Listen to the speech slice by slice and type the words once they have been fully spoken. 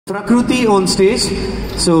Prakruthi on stage.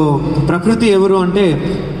 So Prakruthi evaru ante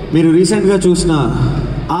మీరు recent గా చూసిన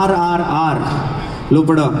RRR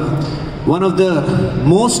లోపల one of the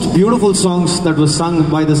most beautiful songs that was sung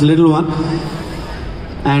by this little one.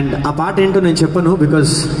 And ఆ పాట ఏంటో నేను చెప్పను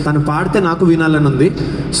బికాస్ తను పాడితే నాకు వినాలని ఉంది.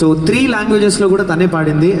 సో 3 లాంగ్వేజెస్లో కూడా తనే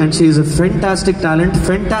పాడింది and she is a fantastic talent,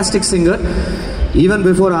 fantastic singer. Even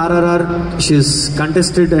before RRR, she's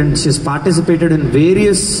contested and she's participated in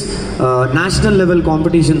various national level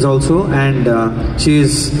competitions also, and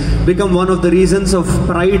she's become one of the reasons of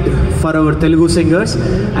pride for our Telugu singers,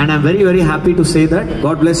 and I'm very very happy to say that.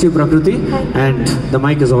 God bless you, Prakruthi, and the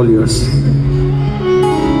mic is all yours.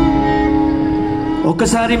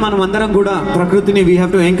 ఒక్కసారి మనం అందరం కూడా ప్రకృతిని we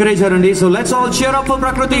have to encourage her, and so let's all cheer up for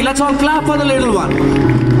Prakruthi. Let's all clap for the little one.